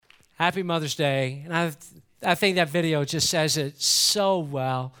Happy Mother's Day. And I think that video just says it so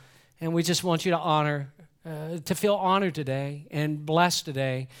well. And we just want you to feel honored today and blessed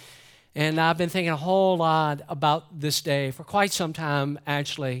today. And I've been thinking a whole lot about this day for quite some time,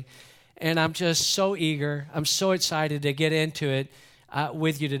 actually. And I'm just so eager. I'm so excited to get into it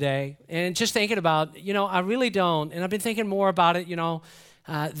with you today. And just thinking about, I really don't. And I've been thinking more about it,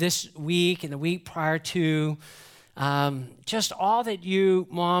 this week and the week prior to just all that you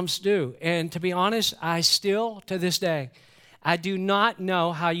moms do. And to be honest, I still, to this day, I do not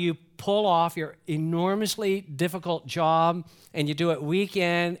know how you pull off your enormously difficult job and you do it week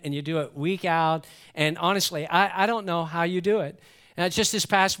in and you do it week out. And honestly, I don't know how you do it. Just this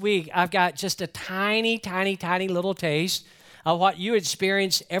past week, I've got just a tiny, tiny, tiny little taste of what you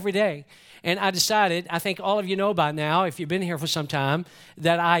experience every day. And I decided, I think all of you know by now, if you've been here for some time,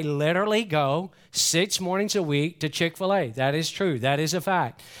 that I literally go 6 mornings a week to Chick-fil-A. That is true. That is a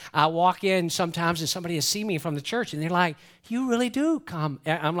fact. I walk in sometimes and somebody will see me from the church and they're like, you really do come.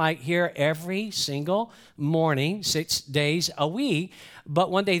 I'm like here every single morning, 6 days a week. But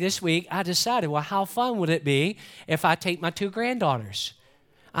one day this week, I decided, well, how fun would it be if I take my 2 granddaughters?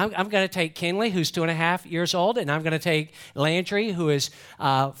 I'm going to take Kinley, who's 2.5 years old, and I'm going to take Landry, who is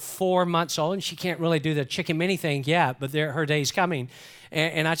 4 months old, and she can't really do the chicken mini thing yet, but her day's coming.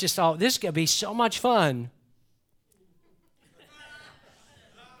 And I just thought, this is going to be so much fun.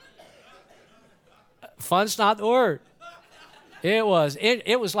 Fun's not the word. It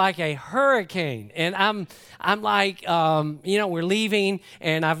was like a hurricane, and I'm like, we're leaving,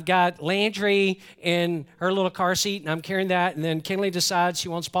 and I've got Landry in her little car seat, and I'm carrying that, and then Kinley decides she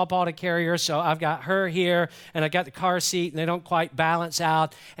wants Pawpaw to carry her, so I've got her here, and I got the car seat, and they don't quite balance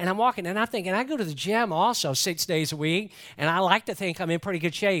out, and I'm walking, and I'm thinking, I go to the gym also 6 days a week, and I like to think I'm in pretty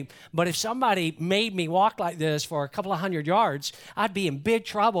good shape, but if somebody made me walk like this for a couple of 100 yards, I'd be in big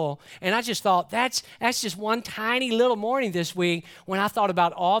trouble, and I just thought, that's just one tiny little morning this week, when I thought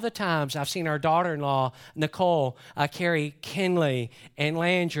about all the times I've seen our daughter-in-law, Nicole, carry Kinley and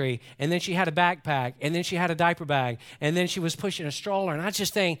Landry, and then she had a backpack, and then she had a diaper bag, and then she was pushing a stroller. And I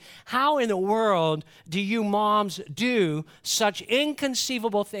just think, how in the world do you moms do such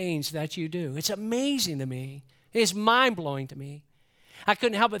inconceivable things that you do? It's amazing to me. It's mind-blowing to me. I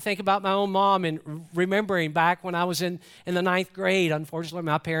couldn't help but think about my own mom and remembering back when I was in the 9th grade. Unfortunately,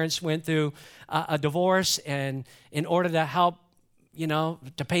 my parents went through a divorce, and in order to help,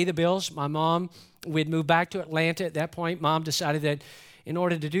 to pay the bills, my mom, we'd moved back to Atlanta at that point. Mom decided that in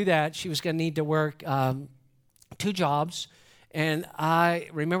order to do that, she was going to need to work 2 jobs, and I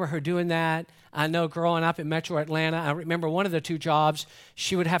remember her doing that. I know growing up in Metro Atlanta, I remember one of the 2 jobs,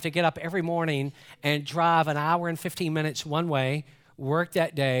 she would have to get up every morning and drive an hour and 15 minutes one way, work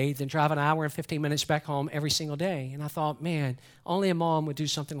that day, then drive an hour and 15 minutes back home every single day. And I thought, man, only a mom would do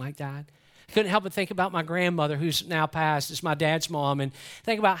something like that. I couldn't help but think about my grandmother, who's now passed. It's my dad's mom. And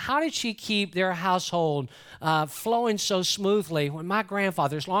think about how did she keep their household flowing so smoothly when my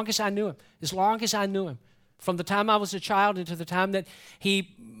grandfather, as long as I knew him, from the time I was a child until the time that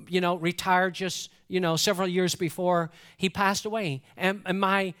he, retired just, several years before he passed away. And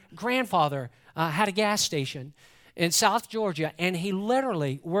my grandfather had a gas station in South Georgia, and he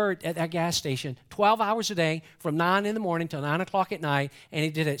literally worked at that gas station 12 hours a day from 9 in the morning till 9 o'clock at night, and he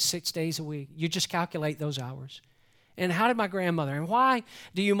did it 6 days a week. You just calculate those hours. And how did my grandmother, and why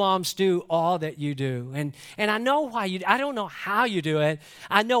do you moms do all that you do? And I know why I don't know how you do it.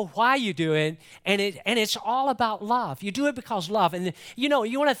 I know why you do it, and it's all about love. You do it because love. And you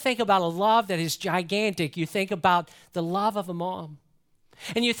want to think about a love that is gigantic. You think about the love of a mom.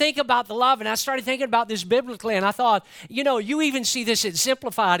 And you think about the love, and I started thinking about this biblically, and I thought, you even see this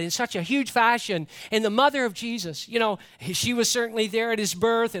exemplified in such a huge fashion in the mother of Jesus. She was certainly there at his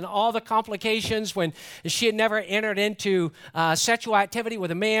birth and all the complications when she had never entered into sexual activity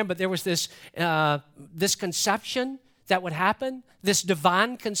with a man, but there was this conception that would happen, this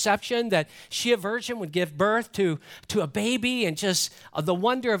divine conception that she, a virgin, would give birth to a baby, and just the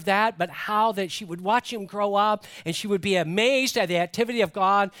wonder of that, but how that she would watch him grow up, and she would be amazed at the activity of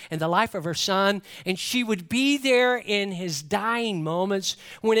God and the life of her son, and she would be there in his dying moments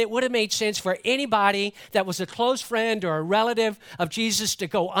when it would have made sense for anybody that was a close friend or a relative of Jesus to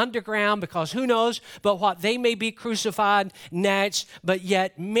go underground, because who knows but what they may be crucified next. But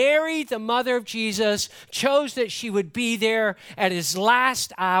yet Mary, the mother of Jesus, chose that she would be there at his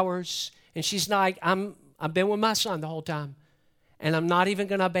last hours, and she's like, I've been with my son the whole time, and I'm not even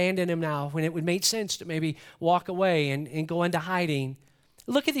going to abandon him now, when it would make sense to maybe walk away and go into hiding.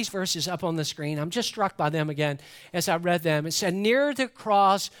 Look at these verses up on the screen. I'm just struck by them again as I read them. It said, near the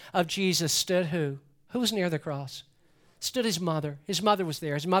cross of Jesus stood who? Who was near the cross? stood his mother. His mother was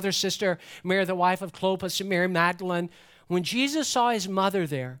there. His mother's sister, Mary, the wife of Clopas, and Mary Magdalene. When Jesus saw his mother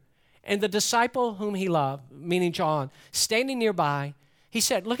there and the disciple whom he loved, meaning John, standing nearby, he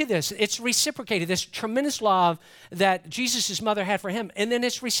said, look at this. It's reciprocated, this tremendous love that Jesus' mother had for him. And then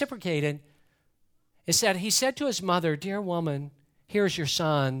it's reciprocated. It said, he said to his mother, dear woman, here is your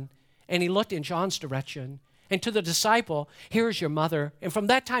son. And he looked in John's direction. And to the disciple, here is your mother. And from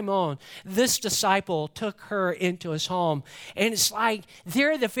that time on, this disciple took her into his home. And it's like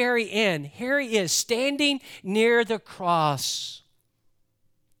there at the very end, here he is standing near the cross.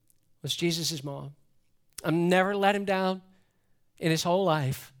 Was Jesus' mom. I've never let him down in his whole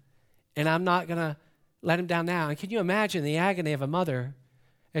life. And I'm not going to let him down now. And can you imagine the agony of a mother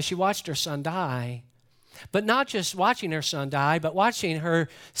as she watched her son die? But not just watching her son die, but watching her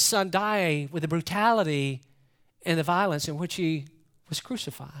son die with the brutality and the violence in which he was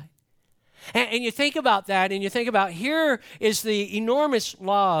crucified. And you think about that, and you think about here is the enormous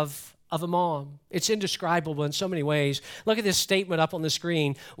love of a mom. It's indescribable in so many ways. Look at this statement up on the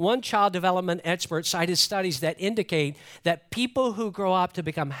screen. One child development expert cited studies that indicate that people who grow up to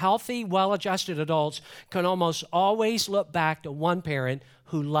become healthy, well-adjusted adults can almost always look back to one parent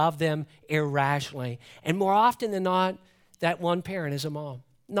who loved them irrationally. And more often than not, that one parent is a mom.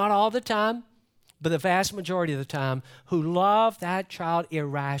 Not all the time, but the vast majority of the time, who loved that child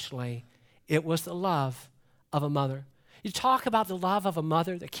irrationally. It was the love of a mother. You talk about the love of a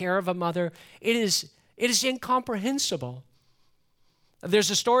mother, the care of a mother. It is incomprehensible. There's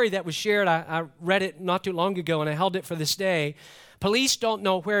a story that was shared. I read it not too long ago, and I held it for this day. Police don't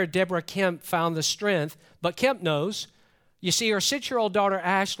know where Deborah Kemp found the strength, but Kemp knows. You see, her 6-year-old daughter,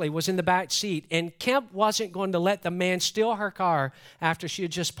 Ashley, was in the back seat, and Kemp wasn't going to let the man steal her car after she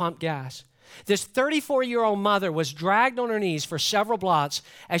had just pumped gas. This 34-year-old mother was dragged on her knees for several blocks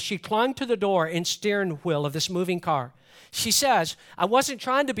as she clung to the door and steering wheel of this moving car. She says, I wasn't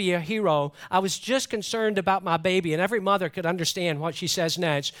trying to be a hero. I was just concerned about my baby. And every mother could understand what she says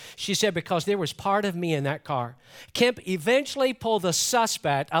next. She said, because there was part of me in that car. Kemp eventually pulled the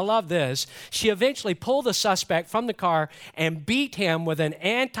suspect. I love this. She eventually pulled the suspect from the car and beat him with an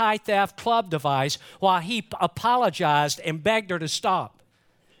anti-theft club device while he apologized and begged her to stop.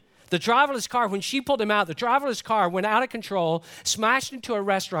 The driverless car, when she pulled him out, the driverless car went out of control, smashed into a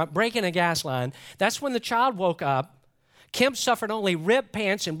restaurant, breaking a gas line. That's when the child woke up. Kemp suffered only ripped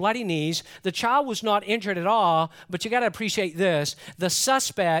pants and bloody knees. The child was not injured at all, but you got to appreciate this. The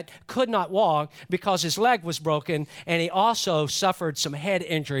suspect could not walk because his leg was broken, and he also suffered some head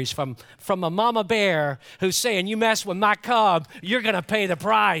injuries from a mama bear who's saying, you mess with my cub, you're going to pay the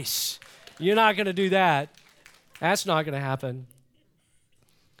price. You're not going to do that. That's not going to happen.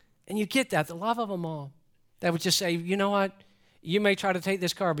 And you get that, the love of a mom that would just say, you know what? You may try to take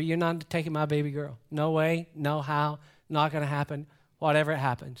this car, but you're not taking my baby girl. No way, no how. Not going to happen, whatever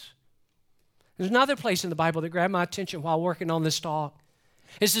happens. There's another place in the Bible that grabbed my attention while working on this talk.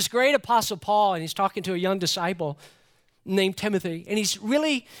 It's this great apostle Paul, and he's talking to a young disciple named Timothy. And he's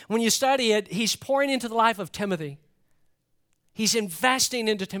really, when you study it, he's pouring into the life of Timothy. He's investing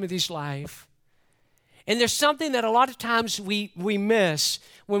into Timothy's life. And there's something that a lot of times we miss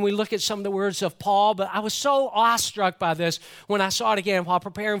when we look at some of the words of Paul, but I was so awestruck by this when I saw it again while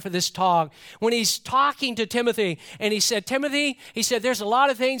preparing for this talk. When he's talking to Timothy, and he said, Timothy, he said, there's a lot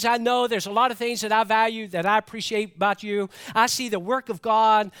of things I know, there's a lot of things that I value, that I appreciate about you. I see the work of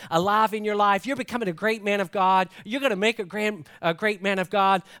God alive in your life. You're becoming a great man of God. You're going to make a great man of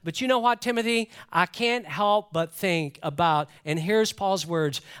God. But you know what, Timothy? I can't help but think about, and here's Paul's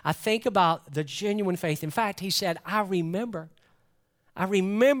words, I think about the genuine faith. In fact, he said, I remember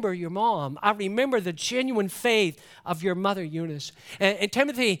your mom. I remember the genuine faith of your mother, Eunice. And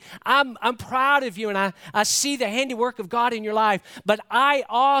Timothy, I'm proud of you, and I see the handiwork of God in your life. But I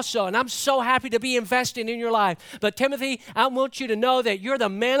also, and I'm so happy to be investing in your life. But Timothy, I want you to know that you're the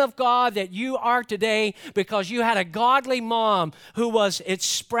man of God that you are today because you had a godly mom who was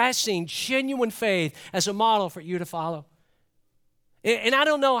expressing genuine faith as a model for you to follow. And I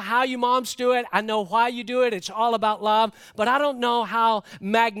don't know how you moms do it. I know why you do it. It's all about love. But I don't know how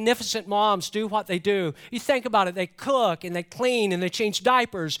magnificent moms do what they do. You think about it. They cook and they clean and they change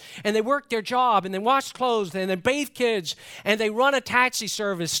diapers and they work their job and they wash clothes and they bathe kids and they run a taxi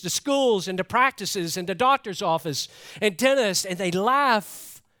service to schools and to practices and to doctor's office and dentists, and they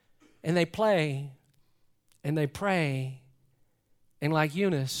laugh and they play and they pray. And like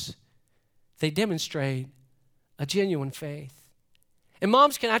Eunice, they demonstrate a genuine faith. And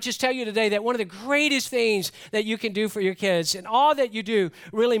moms, can I just tell you today that one of the greatest things that you can do for your kids, and all that you do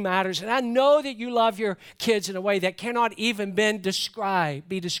really matters. And I know that you love your kids in a way that cannot even be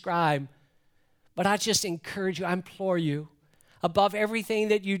described. But But I just encourage you, I implore you, above everything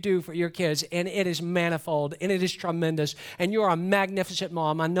that you do for your kids, and it is manifold, and it is tremendous, and you are a magnificent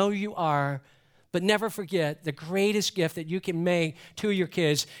mom. I know you are, but never forget the greatest gift that you can make to your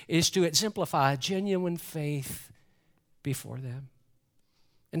kids is to exemplify genuine faith before them.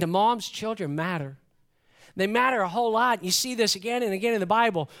 And the mom's children matter. They matter a whole lot. And you see this again and again in the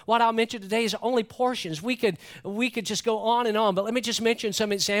Bible. What I'll mention today is only portions. We could just go on and on, but let me just mention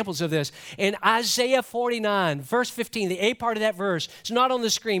some examples of this. In Isaiah 49, verse 15, the A part of that verse, it's not on the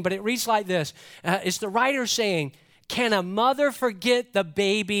screen, but it reads like this. It's the writer saying, "Can a mother forget the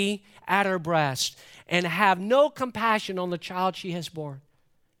baby at her breast and have no compassion on the child she has borne?"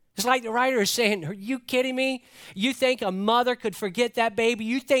 It's like the writer is saying, are you kidding me? You think a mother could forget that baby?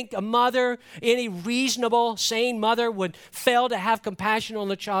 You think a mother, any reasonable, sane mother would fail to have compassion on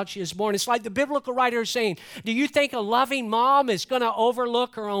the child she has born? It's like the biblical writer is saying, do you think a loving mom is going to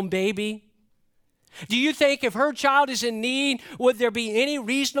overlook her own baby? Do you think if her child is in need, would there be any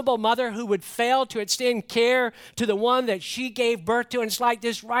reasonable mother who would fail to extend care to the one that she gave birth to? And it's like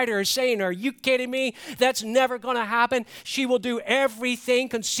this writer is saying, are you kidding me? That's never going to happen. She will do everything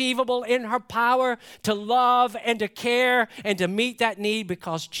conceivable in her power to love and to care and to meet that need,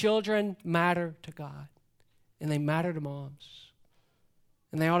 because children matter to God, and they matter to moms,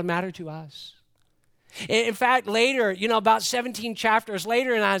 and they ought to matter to us. In fact, later, about 17 chapters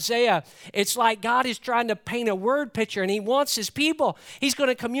later in Isaiah, it's like God is trying to paint a word picture, and he wants his people. He's going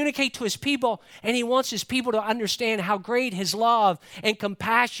to communicate to his people, and he wants his people to understand how great his love and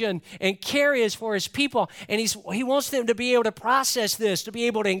compassion and care is for his people. And he wants them to be able to process this, to be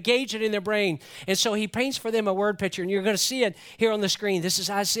able to engage it in their brain. And so he paints for them a word picture, and you're going to see it here on the screen. This is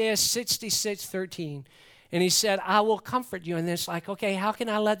Isaiah 66:13. And he said, I will comfort you. And it's like, okay, how can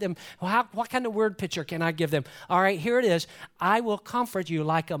I let them, what kind of word picture can I give them? All right, here it is. I will comfort you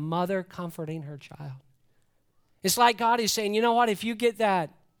like a mother comforting her child. It's like God is saying, you know what, if you get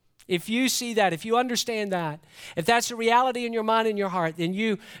that, if you see that, if you understand that, if that's a reality in your mind and your heart, then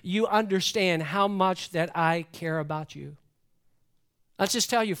you understand how much that I care about you. I'll just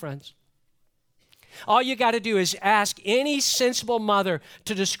tell you, friends. All you got to do is ask any sensible mother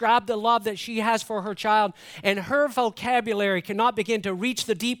to describe the love that she has for her child, and her vocabulary cannot begin to reach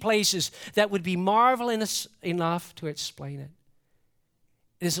the deep places that would be marvelous enough to explain it.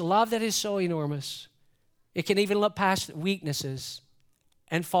 It is a love that is so enormous, it can even look past weaknesses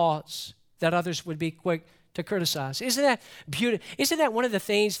and faults that others would be quick to criticize. Isn't that beautiful? Isn't that one of the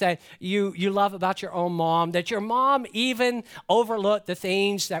things that you love about your own mom? That your mom even overlooked the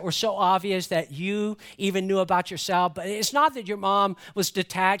things that were so obvious that you even knew about yourself. But it's not that your mom was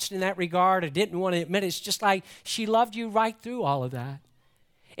detached in that regard or didn't want to admit it. It's just like she loved you right through all of that.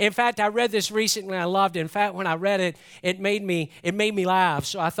 In fact, I read this recently. I loved it. In fact, when I read it, it made me laugh.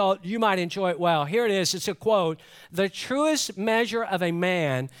 So I thought you might enjoy it well. Here it is. It's a quote. The truest measure of a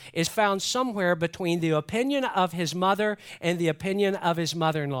man is found somewhere between the opinion of his mother and the opinion of his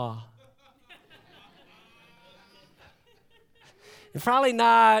mother-in-law. And probably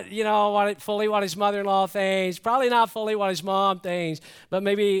not, fully what his mother-in-law thinks. Probably not fully what his mom thinks. But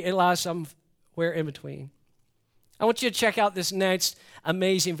maybe it lies somewhere in between. I want you to check out this next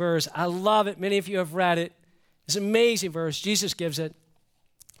amazing verse. I love it. Many of you have read it. It's an amazing verse. Jesus gives it.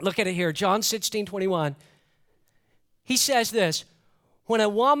 Look at it here. John 16:21. He says this, when a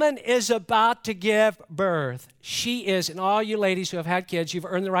woman is about to give birth, she is, and all you ladies who have had kids, you've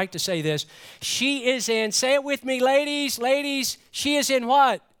earned the right to say this, she is in, say it with me, ladies, she is in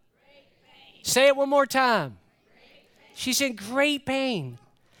what? Great pain. Say it one more time. She's in great pain.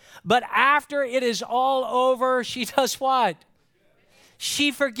 But after it is all over, she does what? She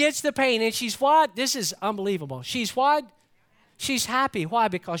forgets the pain, and she's what? This is unbelievable. She's what? She's happy. Why?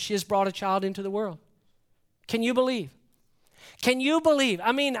 Because she has brought a child into the world. Can you believe? Can you believe?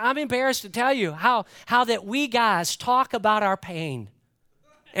 I mean, I'm embarrassed to tell you how that we guys talk about our pain.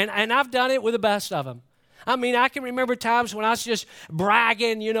 And I've done it with the best of them. I mean, I can remember times when I was just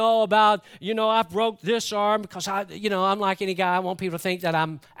bragging, about, I broke this arm because I'm like any guy. I want people to think that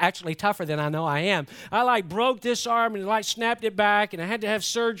I'm actually tougher than I know I am. I broke this arm and snapped it back, and I had to have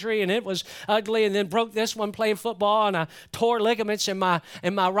surgery, and it was ugly, and then broke this one playing football, and I tore ligaments in my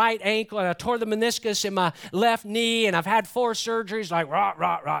right ankle, and I tore the meniscus in my left knee, and I've had 4 surgeries,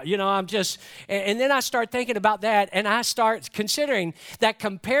 rah. I'm just, and then I start thinking about that, and I start considering that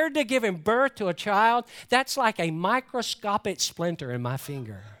compared to giving birth to a child, that's like a microscopic splinter in my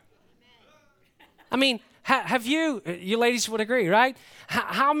finger. I mean, have you ladies would agree, right?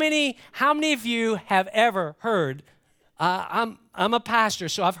 How many of you have ever heard, I'm a pastor,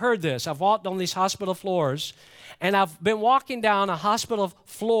 so I've heard this. I've walked on these hospital floors, and I've been walking down a hospital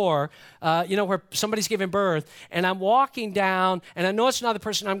floor, where somebody's giving birth, and I'm walking down, and I know it's not the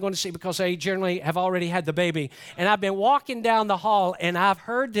person I'm going to see because they generally have already had the baby, and I've been walking down the hall, and I've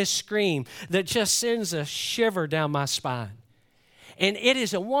heard this scream that just sends a shiver down my spine. And it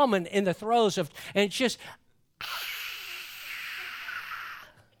is a woman in the throes of, and it's just,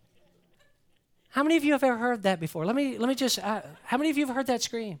 how many of you have ever heard that before? Let me just, how many of you have heard that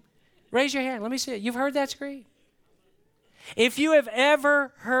scream? Raise your hand. Let me see it. You've heard that scream? If you have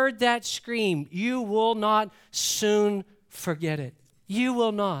ever heard that scream, you will not soon forget it. You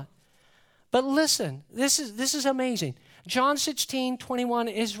will not. But listen, this is amazing. John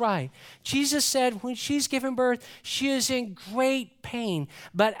 16:21 is right. Jesus said when she's given birth, she is in great pain.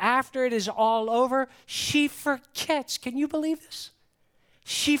 But after it is all over, she forgets. Can you believe this?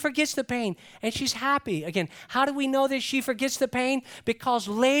 She forgets the pain, and she's happy again. How do we know that she forgets the pain? Because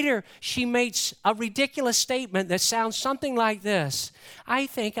later she makes a ridiculous statement that sounds something like this: I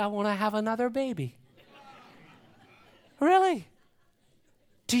think I want to have another baby. Really?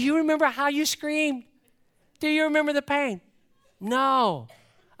 Do you remember how you screamed? Do you remember the pain? No,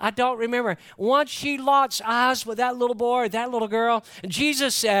 I don't remember. Once she locks eyes with that little boy or that little girl,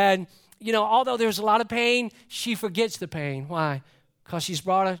 Jesus said, although there's a lot of pain, she forgets the pain. Why? Because she's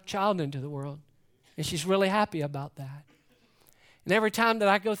brought a child into the world, and she's really happy about that. And every time that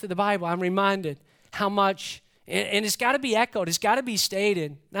I go through the Bible, I'm reminded how much, and it's got to be echoed, it's got to be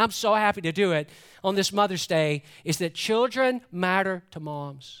stated, and I'm so happy to do it on this Mother's Day, is that children matter to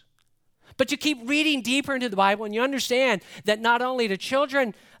moms. But you keep reading deeper into the Bible, and you understand that not only do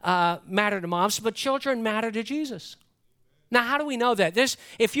children matter to moms, but children matter to Jesus. Now, how do we know that?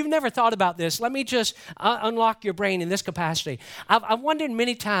 If you've never thought about this, let me just unlock your brain in this capacity. I've wondered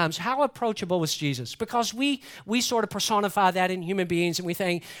many times, how approachable was Jesus? Because we sort of personify that in human beings, and we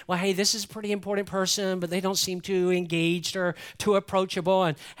think, well, hey, this is a pretty important person, but they don't seem too engaged or too approachable.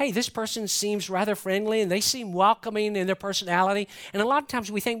 And hey, this person seems rather friendly, and they seem welcoming in their personality. And a lot of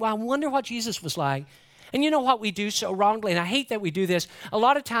times we think, well, I wonder what Jesus was like. And you know what we do so wrongly, and I hate that we do this. A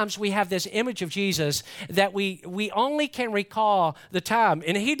lot of times we have this image of Jesus that we only can recall the time,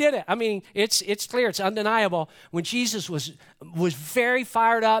 and he did it. I mean, it's clear, it's undeniable. When Jesus was very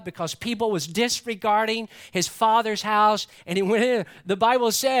fired up because people was disregarding his Father's house, and he went in. The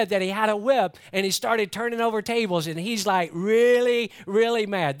Bible said that he had a whip, and he started turning over tables, and he's like really, really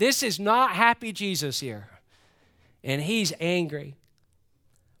mad. This is not happy Jesus here, and he's angry.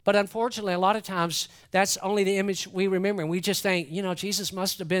 But unfortunately, a lot of times, that's only the image we remember. And we just think, Jesus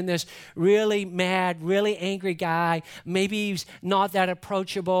must have been this really mad, really angry guy. Maybe he's not that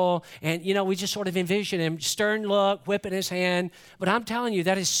approachable. And, we just sort of envision him, stern look, whip in his hand. But I'm telling you,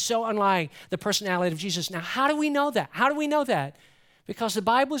 that is so unlike the personality of Jesus. Now, how do we know that? How do we know that? Because the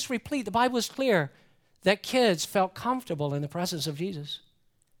Bible is replete. The Bible is clear that kids felt comfortable in the presence of Jesus.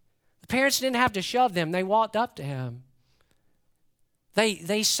 The parents didn't have to shove them. They walked up to him.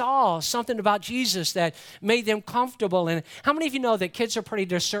 They saw something about Jesus that made them comfortable. And how many of you know that kids are pretty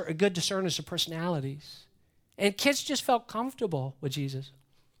good discerners of personalities? And kids just felt comfortable with Jesus.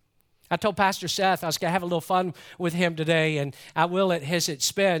 I told Pastor Seth I was going to have a little fun with him today, and I will at his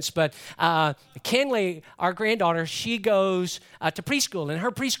expense. But Kenley, our granddaughter, she goes to preschool, and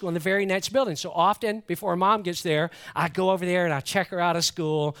her preschool in the very next building. So often, before her mom gets there, I go over there and I check her out of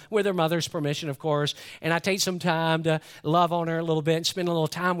school with her mother's permission, of course, and I take some time to love on her a little bit and spend a little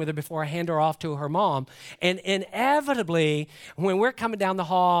time with her before I hand her off to her mom. And inevitably, when we're coming down the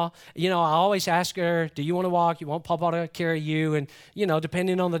hall, I always ask her, do you want to walk? You want Papa to carry you? And,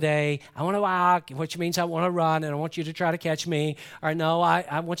 depending on the day, I want to walk, which means I want to run, and I want you to try to catch me. Or no,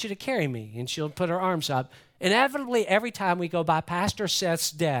 I want you to carry me. And she'll put her arms up. Inevitably, every time we go by Pastor Seth's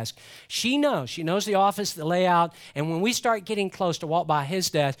desk, she knows the office, the layout, and when we start getting close to walk by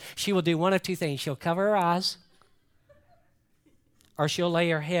his desk, she will do one of two things. She'll cover her eyes, or she'll lay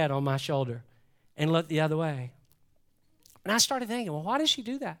her head on my shoulder and look the other way. And I started thinking, well, why does she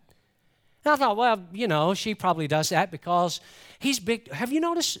do that? And I thought, well, she probably does that because he's big. Have you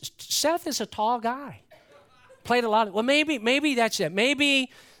noticed Seth is a tall guy? Played a lot of, well, maybe that's it. Maybe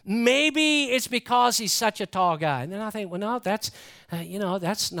it's because he's such a tall guy. And then I think, well, no,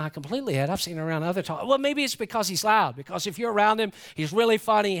 that's not completely it. I've seen him around other tall. Well, maybe it's because he's loud. Because if you're around him, he's really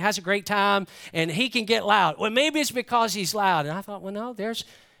funny, he has a great time, and he can get loud. Well, maybe it's because he's loud. And I thought, well, no, there's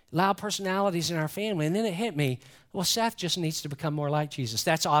loud personalities in our family. And then it hit me, well, Seth just needs to become more like Jesus.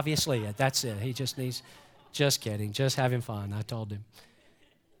 That's obviously it. That's it. He just needs, just kidding, just having fun, I told him.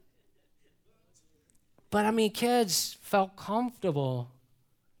 But kids felt comfortable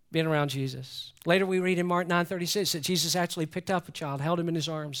being around Jesus. Later we read in Mark 9:36 that Jesus actually picked up a child, held him in his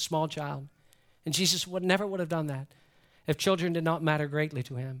arms, a small child, And Jesus never would have done that if children did not matter greatly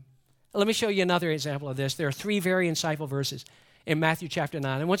to him. Let me show you another example of this. There are 3 very insightful verses in Matthew chapter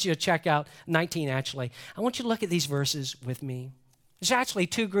 9. I want you to check out 19, actually. I want you to look at these verses with me. There's actually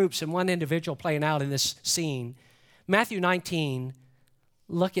 2 groups and 1 individual playing out in this scene. Matthew 19,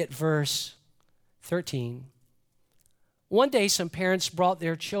 look at verse 13. One day, some parents brought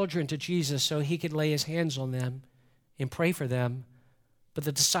their children to Jesus so he could lay his hands on them and pray for them. But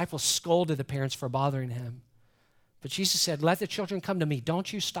the disciples scolded the parents for bothering him. But Jesus said, let the children come to me.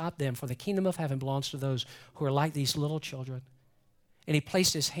 Don't you stop them, for the kingdom of heaven belongs to those who are like these little children. And he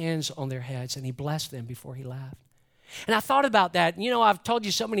placed his hands on their heads, and he blessed them before he left. And I thought about that. You know, I've told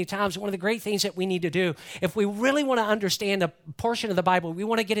you so many times, one of the great things that we need to do, if we really want to understand a portion of the Bible, we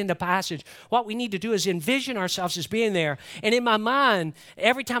want to get into passage, what we need to do is envision ourselves as being there. And in my mind,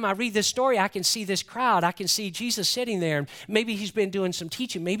 every time I read this story, I can see this crowd. I can see Jesus sitting there. And maybe he's been doing some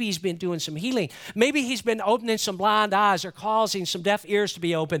teaching. Maybe he's been doing some healing. Maybe he's been opening some blind eyes or causing some deaf ears to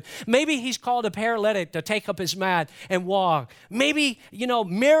be opened. Maybe he's called a paralytic to take up his mat and walk. Maybe,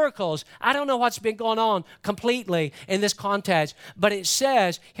 miracles. I don't know what's been going on completely in this context, but it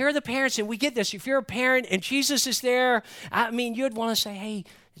says, here are the parents, and we get this. If you're a parent and Jesus is there, you'd want to say, hey,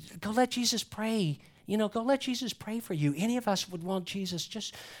 go let Jesus pray. Go let Jesus pray for you. Any of us would want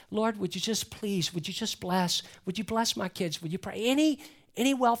Jesus, Lord, would you just please, would you just bless, would you bless my kids? Would you pray?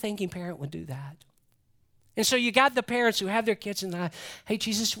 Any well-thinking parent would do that. And so you got the parents who have their kids and hey,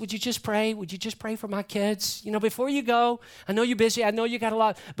 Jesus, would you just pray? Would you just pray for my kids? Before you go, I know you're busy. I know you got a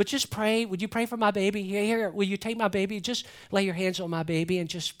lot, but just pray. Would you pray for my baby? Here, will you take my baby? Just lay your hands on my baby and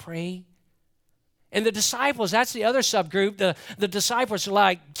just pray. And the disciples, that's the other subgroup. The disciples are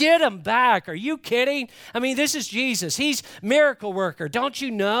like, get him back. Are you kidding? This is Jesus. He's miracle worker. Don't you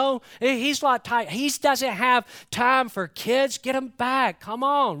know? He's not he doesn't have time for kids. Get him back. Come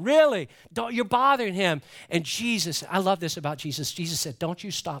on, really. You're bothering him. And Jesus, I love this about Jesus. Jesus said, don't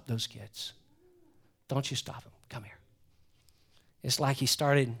you stop those kids. Don't you stop them. Come here. It's like he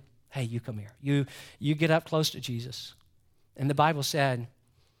started, hey, you come here. You get up close to Jesus. And the Bible said,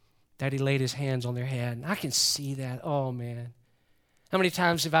 that he laid his hands on their head. And I can see that. Oh, man. How many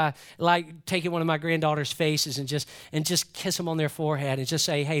times have I taken one of my granddaughter's faces and just kiss them on their forehead and just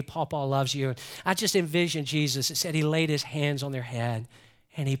say, hey, Papa loves you. And I just envisioned Jesus. It said he laid his hands on their head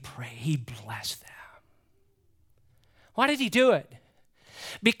and he prayed. He blessed them. Why did he do it?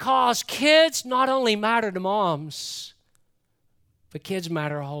 Because kids not only matter to moms, but kids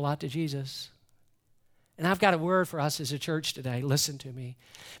matter a whole lot to Jesus. And I've got a word for us as a church today. Listen to me.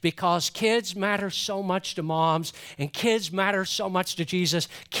 Because kids matter so much to moms and kids matter so much to Jesus,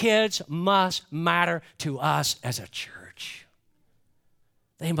 kids must matter to us as a church.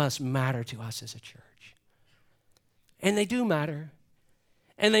 They must matter to us as a church. And they do matter.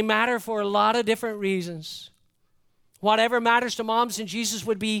 And they matter for a lot of different reasons. Whatever matters to moms and Jesus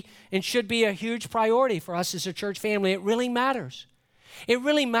would be and should be a huge priority for us as a church family. It really matters. It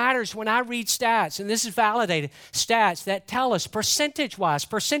really matters when I read stats, and this is validated, stats that tell us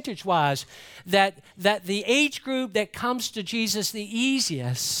percentage-wise, that the age group that comes to Jesus the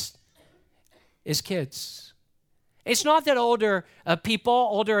easiest is kids. It's not that older people,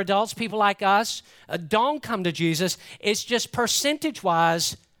 older adults, people like us, don't come to Jesus. It's just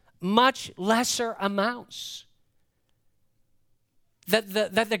percentage-wise, much lesser amounts.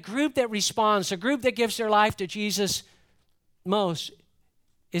 That the group that responds, the group that gives their life to Jesus most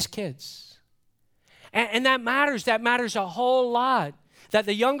is kids. And that matters a whole lot. That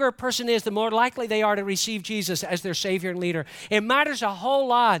the younger a person is, the more likely they are to receive Jesus as their Savior and leader. It matters a whole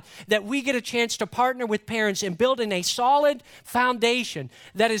lot that we get a chance to partner with parents in building a solid foundation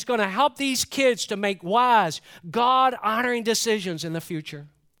that is going to help these kids to make wise, God-honoring decisions in the future.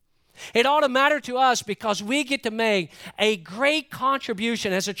 It ought to matter to us because we get to make a great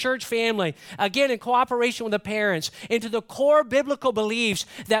contribution as a church family, again in cooperation with the parents, into the core biblical beliefs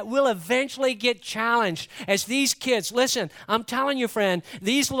that will eventually get challenged as these kids. Listen, I'm telling you, friend,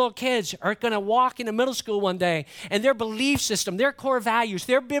 these little kids are going to walk into middle school one day and their belief system, their core values,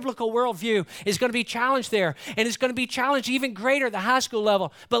 their biblical worldview is going to be challenged there. And it's going to be challenged even greater at the high school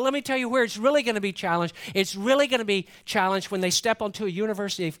level. But let me tell you where it's really going to be challenged. It's really going to be challenged when they step onto a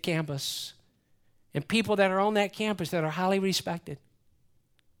university campus. And people that are on that campus that are highly respected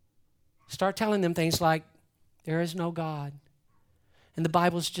start telling them things like, there is no God, and the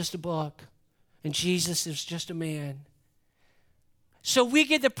Bible is just a book, and Jesus is just a man. So we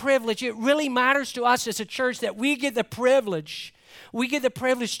get the privilege. It really matters to us as a church that we get the privilege. We get the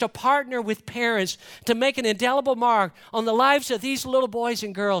privilege to partner with parents to make an indelible mark on the lives of these little boys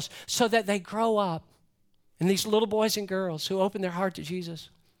and girls so that they grow up. And these little boys and girls who open their heart to Jesus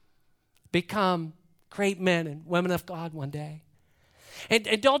become great men and women of God one day.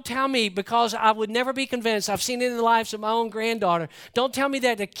 And don't tell me, because I would never be convinced, I've seen it in the lives of my own granddaughter, don't tell me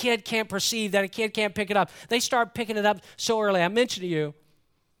that a kid can't perceive, that a kid can't pick it up. They start picking it up so early. I mentioned to you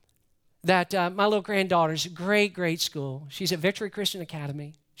that my little granddaughter's great school. She's at Victory Christian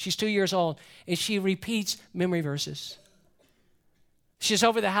Academy. She's 2 years old, and she repeats memory verses. She was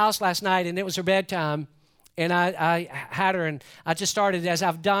over at the house last night, and it was her bedtime, and I had her, and I just started, as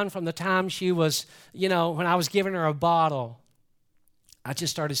I've done from the time she was, when I was giving her a bottle, I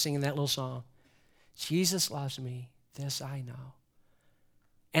just started singing that little song. Jesus loves me, this I know.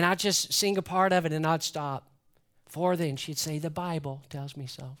 And I'd just sing a part of it, and I'd stop. For then she'd say, the Bible tells me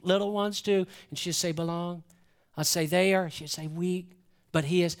so. Little ones do, and she'd say, belong. I'd say, they are. She'd say, weak. But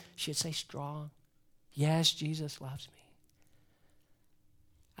he is. She'd say, strong. Yes, Jesus loves me.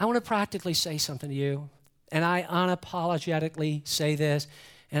 I want to practically say something to you, and I unapologetically say this,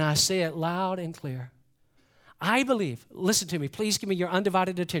 and I say it loud and clear. I believe, listen to me, please give me your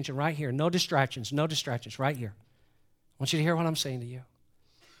undivided attention right here. No distractions, right here. I want you to hear what I'm saying to you.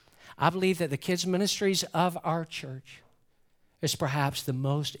 I believe that the kids' ministries of our church is perhaps the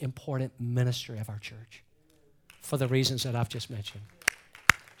most important ministry of our church for the reasons that I've just mentioned.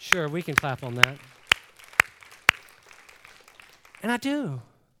 Sure, we can clap on that. And I do.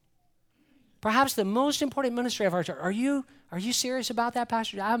 Perhaps the most important ministry of our church. Are you serious about that,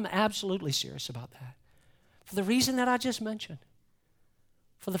 Pastor? I'm absolutely serious about that. For the reason that I just mentioned.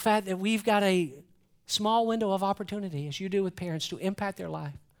 For the fact that we've got a small window of opportunity, as you do with parents, to impact their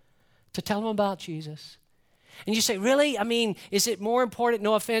life, to tell them about Jesus. And you say, really? I mean, is it more important,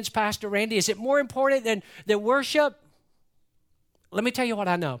 no offense, Pastor Randy, is it more important than worship? Let me tell you what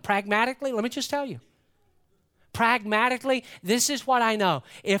I know. Pragmatically, let me just tell you. Pragmatically, this is what I know.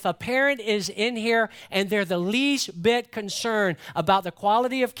 If a parent is in here and they're the least bit concerned about the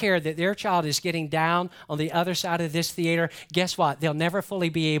quality of care that their child is getting down on the other side of this theater, guess what? They'll never fully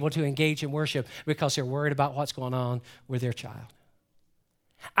be able to engage in worship because they're worried about what's going on with their child.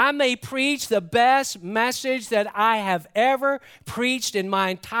 I may preach the best message that I have ever preached in my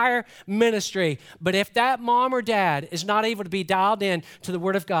entire ministry, but if that mom or dad is not able to be dialed in to the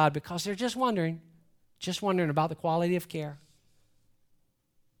Word of God because they're just wondering about the quality of care,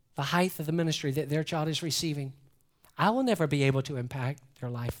 the height of the ministry that their child is receiving, I will never be able to impact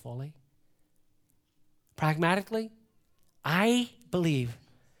their life fully. Pragmatically, I believe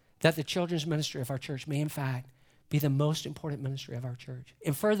that the children's ministry of our church may, in fact, be the most important ministry of our church.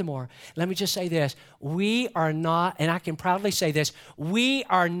 And furthermore, let me just say this. We are not, and I can proudly say this, we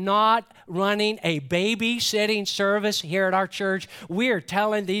are not running a babysitting service here at our church. We are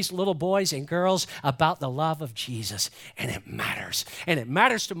telling these little boys and girls about the love of Jesus. And it matters. And it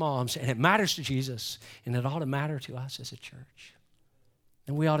matters to moms. And it matters to Jesus. And it ought to matter to us as a church.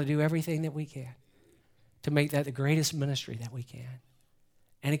 And we ought to do everything that we can to make that the greatest ministry that we can.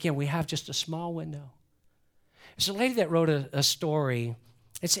 And again, we have just a small window. There's a lady that wrote a story.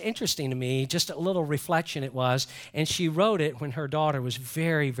 It's interesting to me, just a little reflection it was, and she wrote it when her daughter was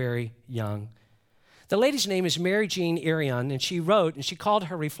very, very young. The lady's name is Mary Jean Irion, and she wrote, and she called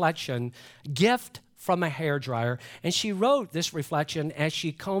her reflection, Gift from a Hairdryer. And she wrote this reflection as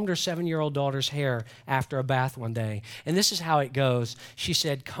she combed her 7-year-old daughter's hair after a bath one day. And this is how it goes. She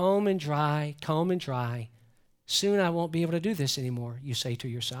said, comb and dry, comb and dry. Soon I won't be able to do this anymore, you say to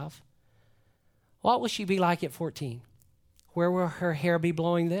yourself. What will she be like at 14? Where will her hair be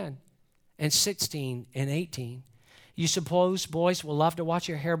blowing then? And 16 and 18? You suppose boys will love to watch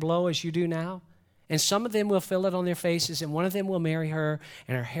your hair blow as you do now? And some of them will feel it on their faces, and one of them will marry her,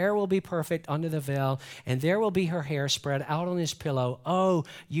 and her hair will be perfect under the veil, and there will be her hair spread out on his pillow. Oh,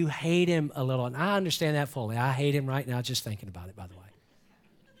 you hate him a little. And I understand that fully. I hate him right now just thinking about it, by the way.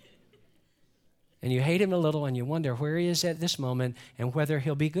 And you hate him a little, and you wonder where he is at this moment and whether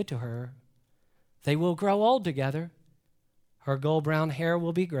he'll be good to her. They will grow old together. Her gold brown hair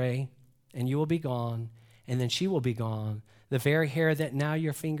will be gray, and you will be gone, and then she will be gone, the very hair that now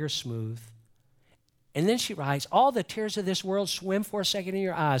your fingers smooth. And then she writes, all the tears of this world swim for a second in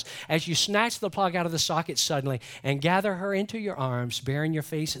your eyes as you snatch the plug out of the socket suddenly and gather her into your arms, burying your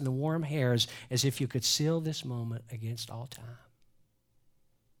face in the warm hairs as if you could seal this moment against all time.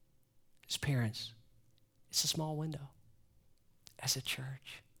 As parents, it's a small window. As a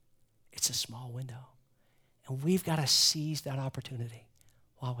church, it's a small window. And we've got to seize that opportunity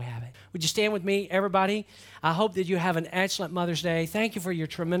while we have it. Would you stand with me, everybody? I hope that you have an excellent Mother's Day. Thank you for your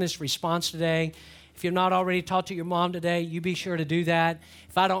tremendous response today. If you've not already talked to your mom today, you be sure to do that.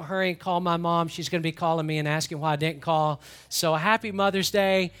 If I don't hurry and call my mom, she's going to be calling me and asking why I didn't call. So happy Mother's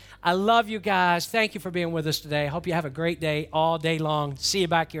Day. I love you guys. Thank you for being with us today. I hope you have a great day all day long. See you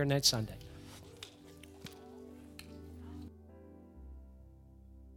back here next Sunday.